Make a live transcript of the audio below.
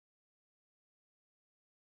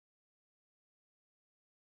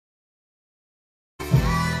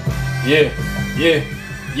Yeah,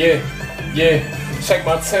 yeah. Check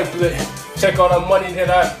my template. Check all the money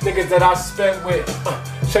that niggas that I spent with.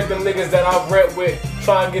 Check the niggas that I rep with.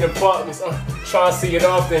 Try and get apartments. Try and see it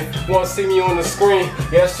often. Want to see me on the screen.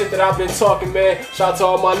 Yeah, shit that I've been talking, man. Shout out to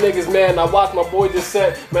all my niggas, man. I watched my boy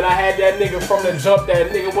Descent. Man, I had that nigga from the jump.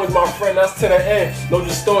 That nigga was my friend. That's to the end. No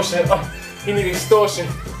distortion. He need extortion.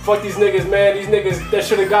 Fuck these niggas, man. These niggas that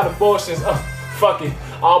should have got abortions. Fuck it.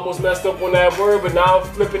 I almost messed up on that word, but now I'm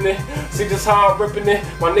flipping it. See just how I'm ripping it.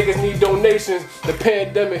 My niggas need donations. The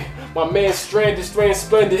pandemic. My man stranded,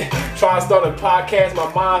 splendid. Trying to start a podcast.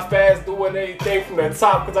 My mind fast, doing everything from the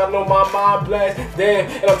top, cause I know my mind blast. Damn,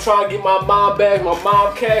 and I'm trying to get my mind back, my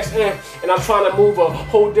mind cash in. And I'm trying to move a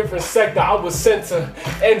whole different sector. I was sent to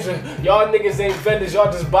engine. Y'all niggas ain't vendors,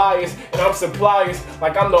 y'all just buyers. And I'm suppliers,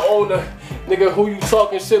 like I'm the owner. Nigga, who you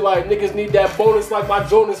talking shit like? Niggas need that bonus like my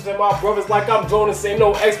Jonas and my brothers like I'm Jonas. Ain't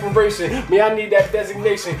no expiration. Me, I need that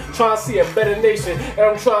designation. Trying to see a better nation. And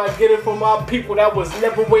I'm trying to get it from my people that was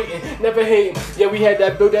never waiting, never hating. Yeah, we had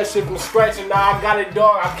that build that shit from scratch, and now I got it,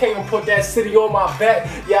 dog. I came and put that city on my back.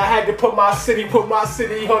 Yeah, I had to put my city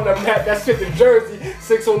on the map. That shit to Jersey.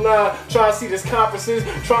 609. Trying to see this conferences.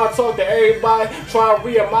 Trying to talk to everybody. Trying to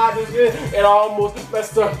reimagine it. And I almost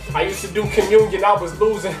messed up. I used to do communion. I was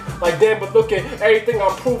losing. Like damn, but look at everything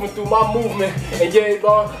I'm proving through my movement. And yeah,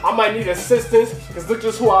 dog, I might need assistance. Cause look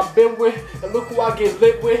just who I've been with. And look who I get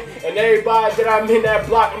lit with. And everybody that I'm in that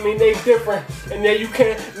block, I mean, they different. And yeah, you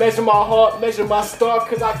can't measure my heart, measure my start.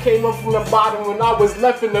 Cause I came up from the bottom when I was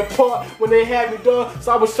left in the park. When they had me, dog.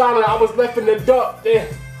 So I was shining, I was left in the dark.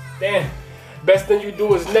 Damn. Best thing you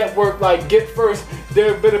do is network, like get first.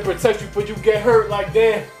 They're better protect you before you get hurt, like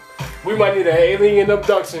damn. We might need an alien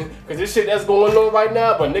abduction, cause this shit that's going on right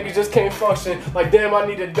now, but niggas just can't function. Like damn, I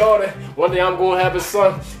need a daughter. One day I'm gonna have a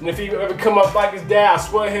son, and if he ever come up like his dad, I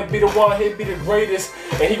swear he'll be the one, he'll be the greatest,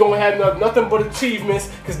 and he gonna have nothing but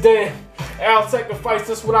achievements. Cause damn, I'll sacrifice.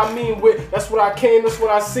 That's what I mean with. That's what I came. That's what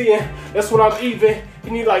I see. That's what I'm even. He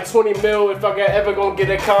need like 20 mil if I ever gonna get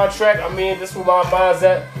a contract. I mean, this where my mind's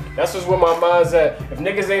at. That's just where my mind's at. If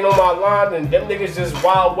niggas ain't on my line, then them niggas just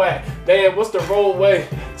wild whack. Damn, what's the roll way?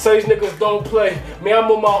 Say these niggas don't play. Me,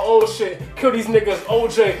 I'm on my own shit. Kill these niggas,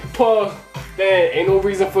 OJ, pause. Damn, ain't no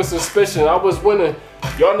reason for suspicion. I was winning.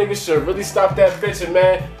 Y'all niggas should really stop that bitching,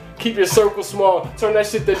 man. Keep your circle small, turn that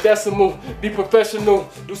shit to decimal, be professional,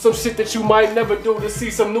 do some shit that you might never do to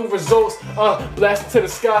see some new results, blast into the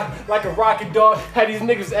sky like a rocket, dog. Had these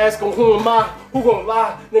niggas asking who am I, who gon'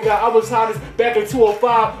 lie, nigga, I was hottest back in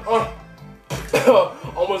 205,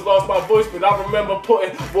 almost lost my voice, but I remember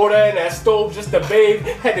putting water in that stove just to bathe.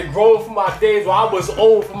 Had to grow for my days while I was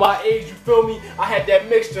old for my age, you feel me? I had that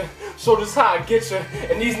mixture, so this how I get you.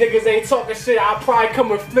 And these niggas ain't talking shit, I probably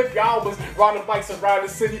come and flip you. I was riding bikes around the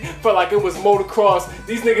city, felt like it was motocross.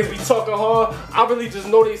 These niggas be talking hard, I really just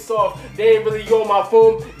know they soft. They ain't really on my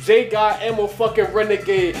phone. J got ammo fucking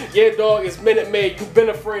renegade. Yeah, dog, it's Minute Maid, you been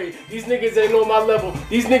afraid. These niggas ain't on my level.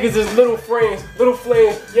 These niggas is little flames.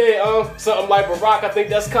 Yeah, something like Barack, I think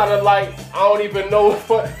that's kind of like, I don't even know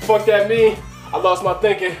what fuck that mean. I lost my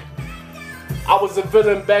thinking. I was a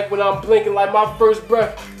villain back when I'm blinking like my first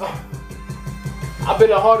breath. I've been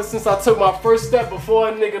the hardest since I took my first step before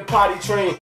a nigga potty trained.